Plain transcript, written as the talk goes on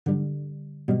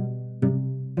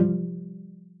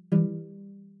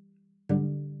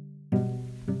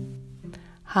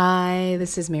Hi,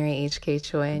 this is Mary H.K.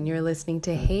 Choi, and you're listening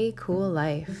to Hey Cool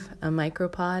Life, a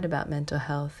micropod about mental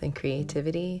health and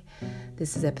creativity.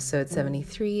 This is episode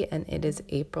 73, and it is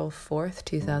April 4th,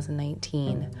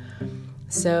 2019.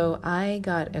 So I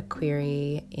got a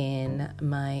query in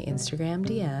my Instagram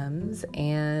DMs,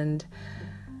 and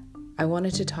I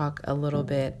wanted to talk a little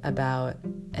bit about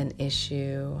an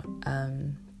issue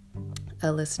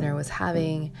a listener was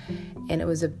having, and it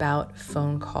was about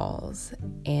phone calls.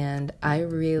 And I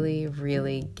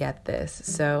really get this.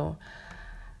 So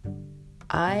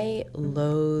I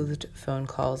loathed phone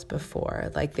calls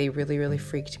before. Like, they really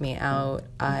freaked me out.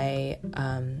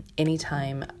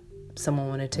 Anytime someone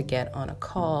wanted to get on a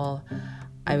call,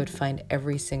 I would find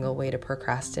every single way to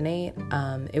procrastinate.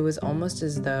 It was almost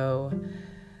as though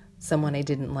someone I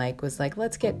didn't like was like,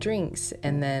 let's get drinks.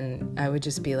 And then I would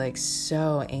just be like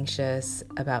so anxious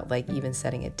about like even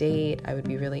setting a date. I would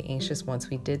be really anxious once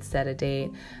we did set a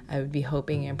date. I would be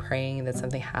hoping and praying that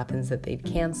something happens that they'd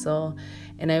cancel.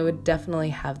 And I would definitely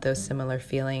have those similar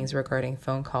feelings regarding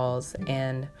phone calls.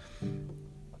 And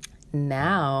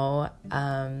now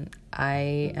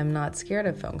I am not scared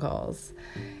of phone calls.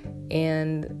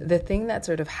 And the thing that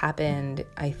sort of happened,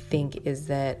 I think, is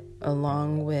that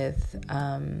along with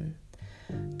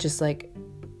just like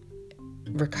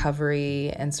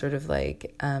recovery and sort of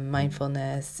like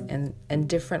mindfulness and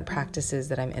different practices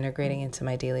that I'm integrating into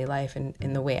my daily life and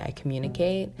in the way I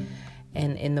communicate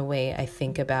and in the way I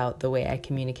think about the way I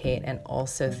communicate and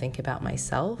also think about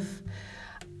myself.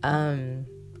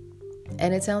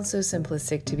 And it sounds so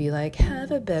simplistic to be like,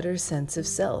 have a better sense of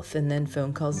self, and then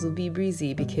phone calls will be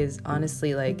breezy, because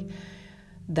honestly, like,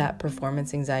 that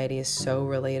performance anxiety is so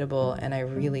relatable, and I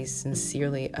really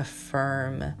sincerely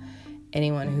affirm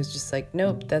anyone who's just like,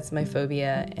 nope, that's my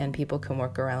phobia, and people can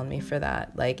work around me for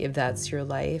that. Like, if that's your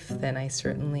life, then I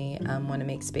certainly want to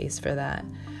make space for that.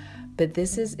 But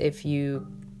this is if you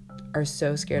are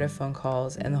so scared of phone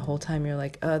calls, and the whole time you're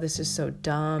like, oh, this is so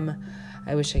dumb.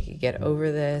 I wish I could get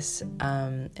over this,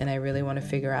 and I really want to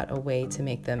figure out a way to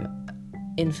make them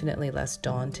infinitely less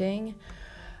daunting.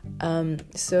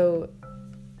 So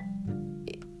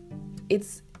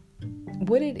it's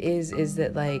what it is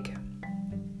that, like,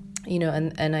 you know,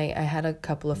 and I had a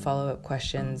couple of follow-up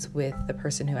questions with the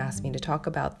person who asked me to talk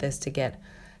about this to get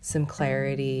some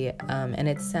clarity, and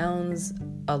it sounds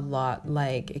a lot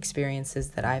like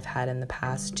experiences that I've had in the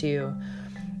past too,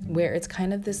 where it's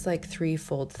kind of this like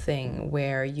threefold thing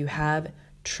where you have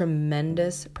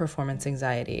tremendous performance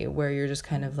anxiety, where you're just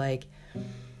kind of like,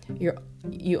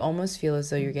 you almost feel as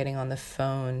though you're getting on the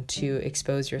phone to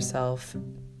expose yourself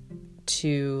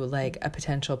to like a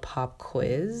potential pop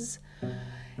quiz.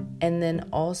 And then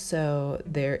also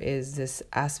there is this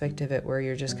aspect of it where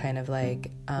you're just kind of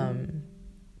like,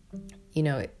 you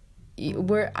know,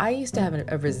 where I used to have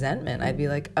a resentment. I'd be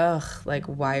like, ugh, like,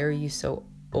 why are you so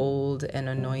old and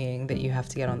annoying that you have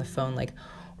to get on the phone? Like,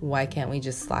 why can't we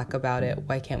just Slack about it?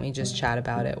 Why can't we just chat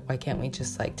about it? Why can't we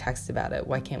just like text about it?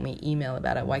 Why can't we email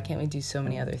about it? Why can't we do so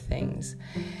many other things?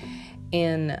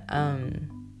 And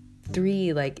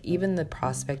 3, like, even the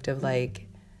prospect of like,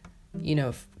 you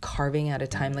know, carving out a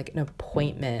time, like an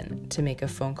appointment to make a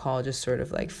phone call, just sort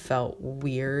of like felt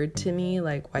weird to me.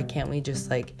 Like, why can't we just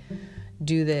like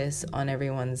do this on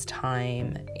everyone's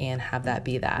time and have that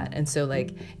be that? And so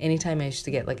like anytime I used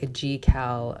to get like a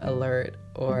GCal alert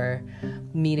or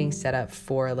meeting set up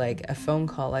for like a phone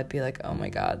call, I'd be like, oh my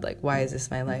God, like, why is this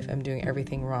my life? I'm doing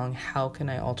everything wrong. How can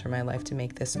I alter my life to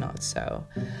make this not so?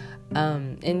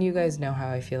 And you guys know how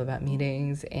I feel about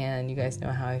meetings, and you guys know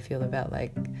how I feel about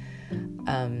like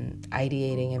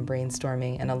ideating and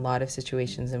brainstorming and a lot of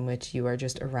situations in which you are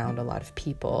just around a lot of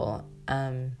people.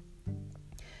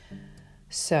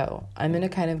 So I'm going to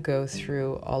kind of go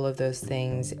through all of those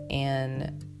things,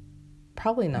 and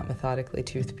probably not methodically,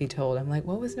 truth be told. I'm like,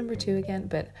 what was number 2 again?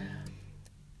 But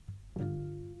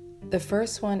the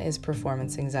first one is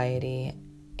performance anxiety,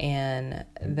 and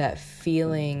that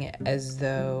feeling as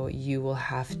though you will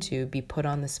have to be put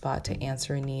on the spot to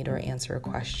answer a need or answer a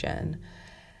question.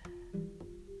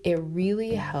 It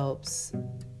really helps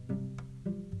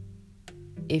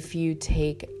if you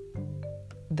take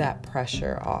that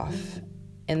pressure off.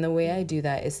 And the way I do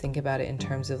that is think about it in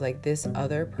terms of like, this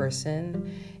other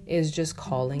person is just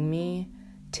calling me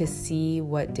to see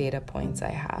what data points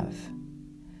I have.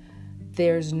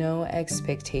 There's no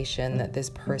expectation that this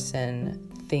person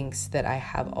thinks that I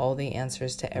have all the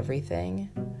answers to everything.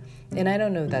 And I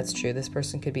don't know if that's true. This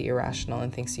person could be irrational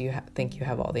and thinks you think you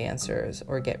have all the answers,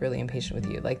 or get really impatient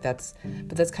with you. Like, that's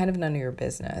kind of none of your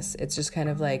business. It's just kind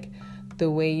of like the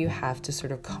way you have to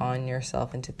sort of con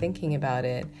yourself into thinking about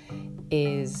it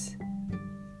is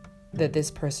that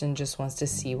this person just wants to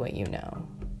see what you know.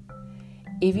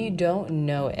 If you don't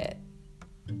know it,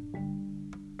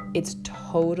 it's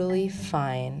totally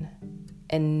fine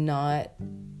and not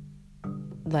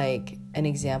like an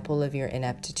example of your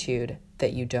ineptitude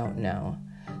that you don't know.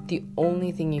 The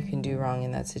only thing you can do wrong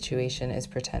in that situation is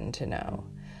pretend to know.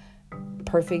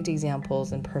 Perfect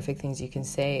examples and perfect things you can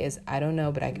say is, I don't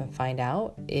know, but I can find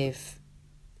out if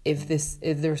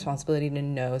the responsibility to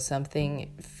know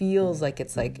something feels like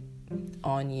it's like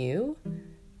on you,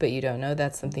 but you don't know.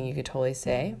 That's something you could totally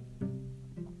say.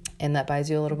 And that buys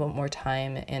you a little bit more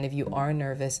time. And if you are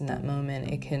nervous in that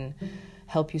moment, it can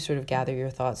help you sort of gather your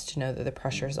thoughts to know that the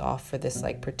pressure's off for this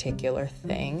like particular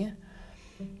thing.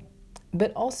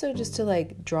 But also just to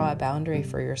like draw a boundary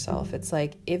for yourself. It's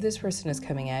like, if this person is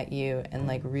coming at you and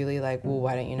like really like, well,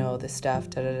 why don't you know this stuff?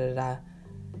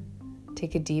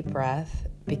 Take a deep breath,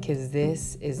 because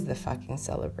this is the fucking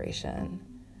celebration.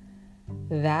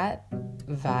 That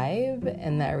vibe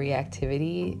and that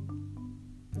reactivity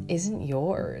isn't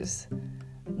yours.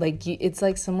 Like, it's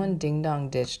like someone ding-dong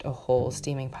ditched a whole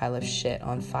steaming pile of shit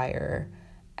on fire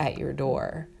at your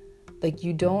door. Like,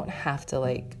 you don't have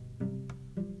to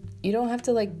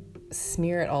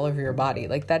smear it all over your body.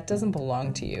 Like, that doesn't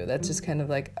belong to you. That's just kind of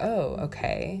like, oh,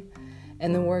 okay.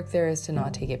 And the work there is to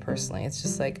not take it personally. It's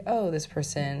just like, oh, this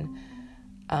person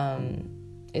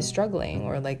is struggling,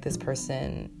 or like this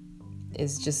person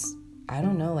is just, I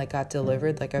don't know, like got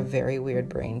delivered like a very weird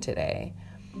brain today.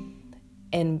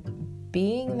 And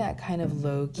being that kind of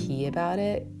low key about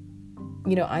it,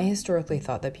 you know, I historically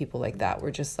thought that people like that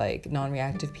were just like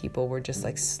non-reactive people were just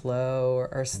like slow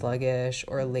or sluggish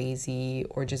or lazy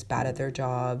or just bad at their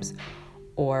jobs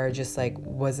or just like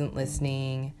wasn't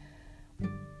listening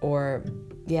or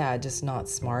just not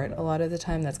smart a lot of the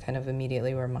time. That's kind of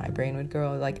immediately where my brain would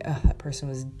go, like, oh, that person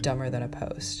was dumber than a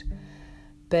post.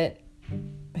 But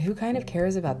who kind of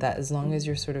cares about that, as long as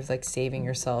you're sort of like saving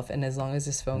yourself, and as long as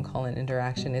this phone call and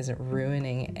interaction isn't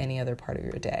ruining any other part of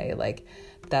your day. Like,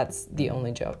 that's the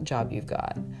only job you've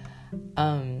got.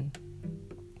 And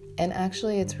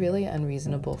actually, it's really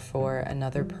unreasonable for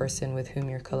another person with whom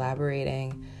you're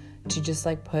collaborating to just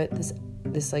like put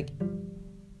this like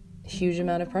huge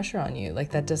amount of pressure on you.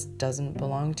 Like, that just doesn't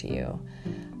belong to you.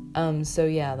 So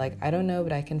yeah, like, I don't know,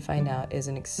 but I can find out is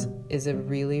a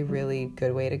really, really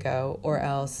good way to go. Or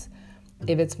else,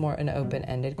 if it's more an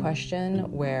open-ended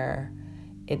question where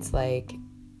it's like,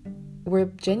 where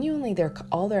genuinely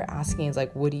all they're asking is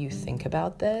like, what do you think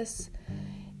about this?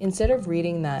 Instead of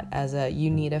reading that as you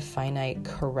need a finite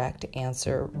correct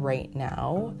answer right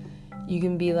now, you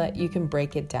can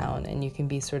break it down, and you can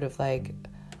be sort of like,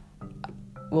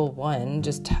 well, one,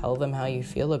 just tell them how you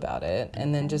feel about it,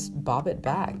 and then just bob it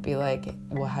back. Be like,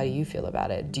 well, how do you feel about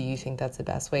it? Do you think that's the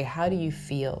best way? How do you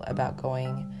feel about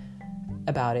going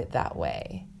about it that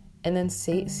way? And then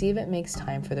see if it makes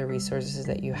time for the resources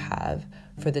that you have,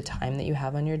 for the time that you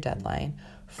have on your deadline,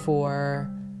 for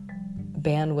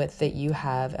bandwidth that you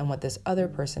have and what this other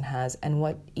person has, and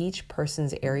what each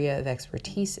person's area of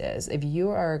expertise is. If you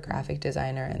are a graphic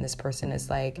designer and this person is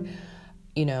like,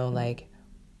 you know, like,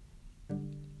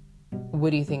 what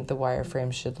do you think the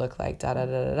wireframe should look like? Da da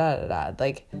da da da da.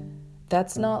 Like,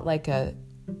 that's not like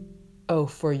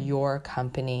for your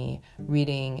company,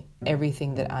 reading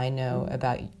everything that I know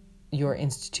about your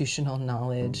institutional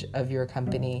knowledge of your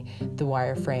company, the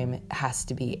wireframe has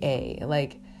to be A.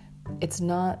 Like, it's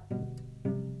not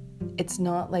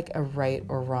like a right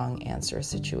or wrong answer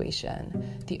situation.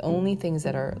 The only things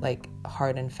that are like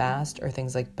hard and fast are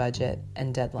things like budget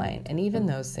and deadline. And even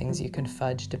those things you can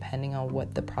fudge depending on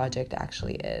what the project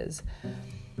actually is.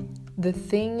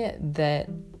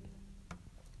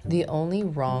 The only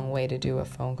wrong way to do a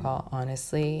phone call,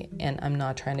 honestly, and I'm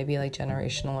not trying to be like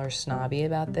generational or snobby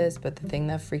about this, but the thing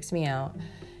that freaks me out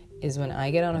is when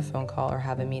I get on a phone call or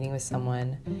have a meeting with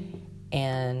someone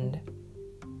and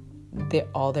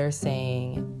all they're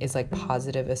saying is like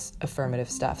positive, affirmative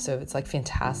stuff. So if it's like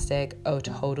fantastic, oh,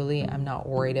 totally, I'm not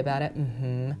worried about it,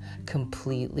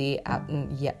 completely, I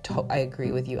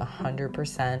agree with you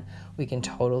 100%, we can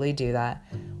totally do that,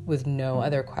 with no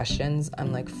other questions,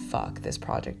 I'm like, fuck, this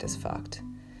project is fucked.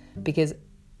 Because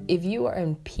if you are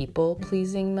in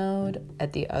people-pleasing mode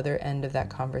at the other end of that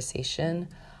conversation,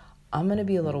 I'm going to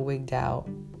be a little wigged out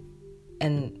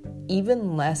and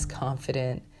even less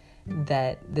confident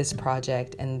that this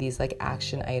project and these like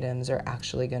action items are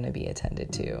actually going to be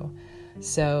attended to.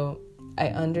 So I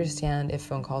understand if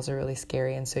phone calls are really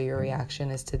scary, and so your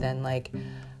reaction is to then like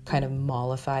kind of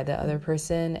mollify the other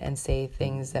person and say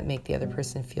things that make the other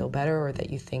person feel better or that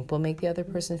you think will make the other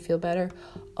person feel better,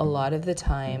 a lot of the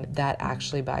time that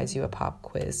actually buys you a pop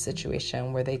quiz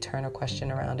situation where they turn a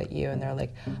question around at you and they're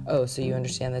like, oh, so you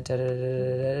understand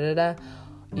that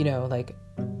like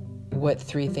what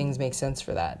 3 things make sense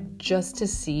for that, just to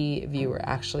see if you were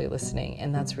actually listening.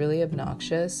 And that's really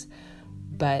obnoxious,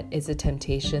 but it's a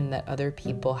temptation that other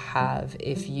people have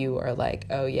if you are like,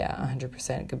 oh yeah,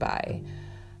 100% goodbye.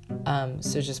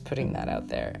 So just putting that out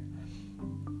there.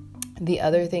 The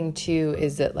other thing too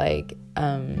is that like,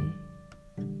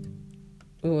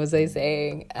 what was I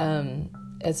saying?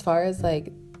 As far as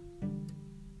like,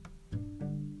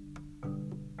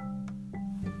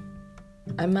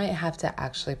 I might have to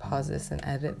actually pause this and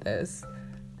edit this.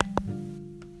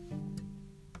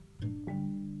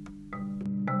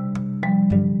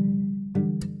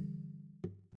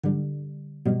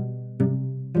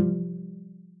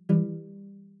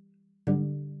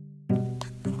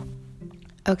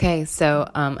 Okay, so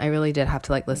I really did have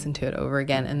to like listen to it over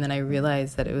again, and then I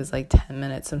realized that it was like 10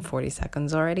 minutes and 40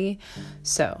 seconds already.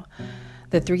 So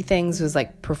the 3 things was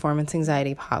like performance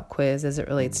anxiety pop quiz as it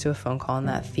relates to a phone call and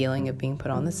that feeling of being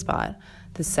put on the spot.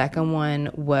 The second one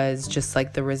was just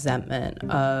like the resentment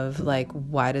of like,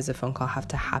 why does a phone call have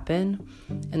to happen?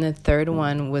 And the third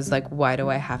one was like, why do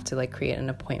I have to like create an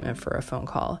appointment for a phone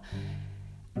call?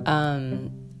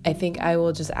 I think I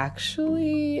will just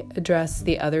actually address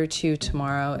the other 2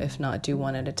 tomorrow, if not do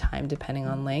one at a time, depending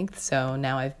on length. So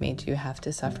now I've made you have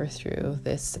to suffer through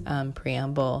this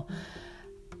preamble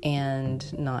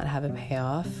and not have a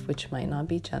payoff, which might not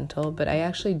be gentle, but I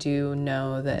actually do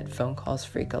know that phone calls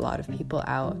freak a lot of people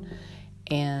out,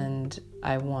 and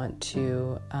I want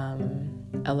to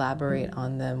elaborate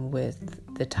on them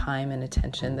with the time and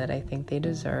attention that I think they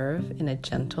deserve in a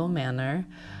gentle manner.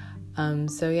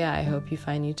 So yeah, I hope you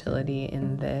find utility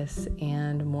in this,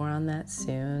 and more on that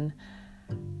soon.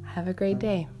 Have a great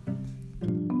day.